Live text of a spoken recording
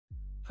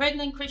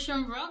Pregnant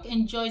Christian Rock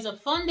enjoys a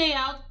fun day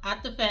out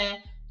at the fair.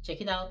 Check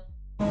it out.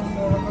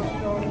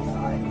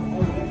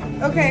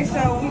 Okay,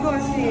 so we're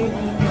gonna see.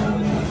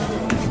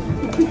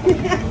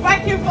 If I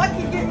can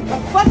fucking get a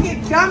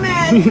fucking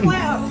dumbass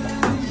clown.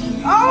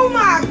 Oh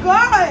my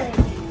god!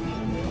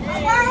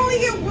 Why only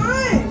get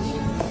one?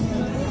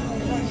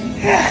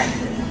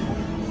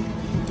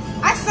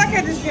 I suck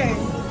at this game.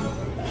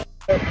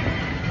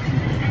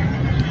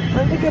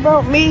 I think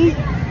about me.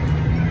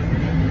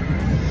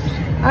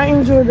 I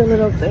enjoy the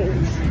little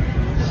things.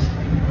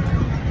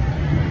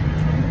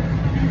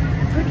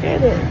 Look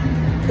at it.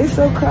 It's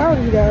so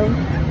cloudy though.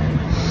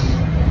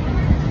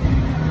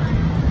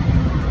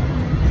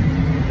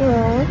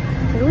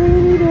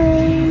 Rainy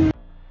day.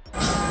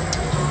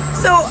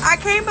 So I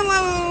came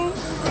along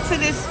to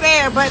this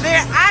fair, but they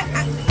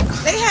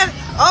had,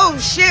 oh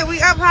shit, we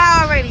up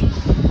high already.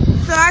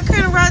 So I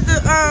couldn't ride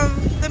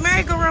the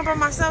merry-go-round by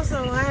myself,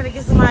 so I had to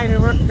get somebody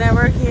that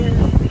work here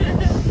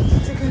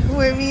to come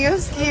with me. I'm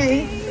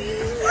scared.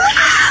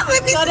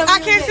 I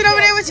can't sit over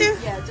there with you?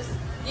 Yeah, just,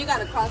 you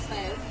gotta cross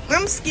fast.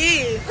 I'm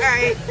scared.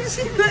 Alright.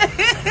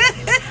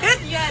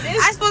 Yeah,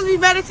 I'm supposed to be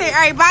meditating.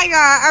 Alright, bye y'all.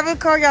 I'm gonna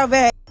call y'all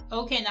back.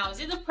 Okay, now is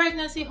it the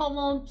pregnancy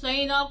hormone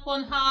playing up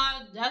on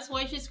her? That's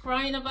why she's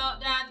crying about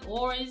that?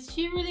 Or is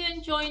she really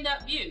enjoying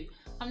that view?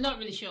 I'm not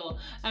really sure.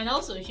 And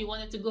also, she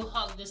wanted to go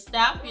hug the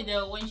staff, you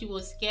know, when she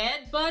was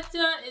scared. But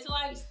it's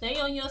like, stay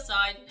on your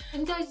side.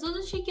 And guys,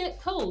 doesn't she get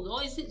cold?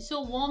 Or is it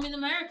so warm in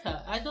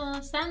America? I don't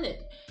understand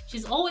it.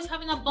 She's always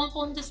having a bump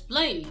on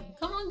display.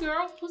 Come on,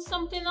 girl, put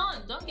something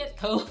on. Don't get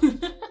cold.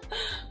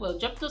 Well,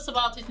 drop thoughts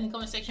about it in the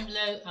comment section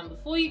below. And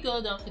before you go,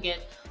 don't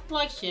forget,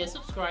 like, share,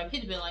 subscribe,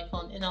 hit the bell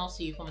icon, and I'll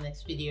see you for my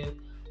next video.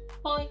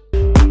 Bye.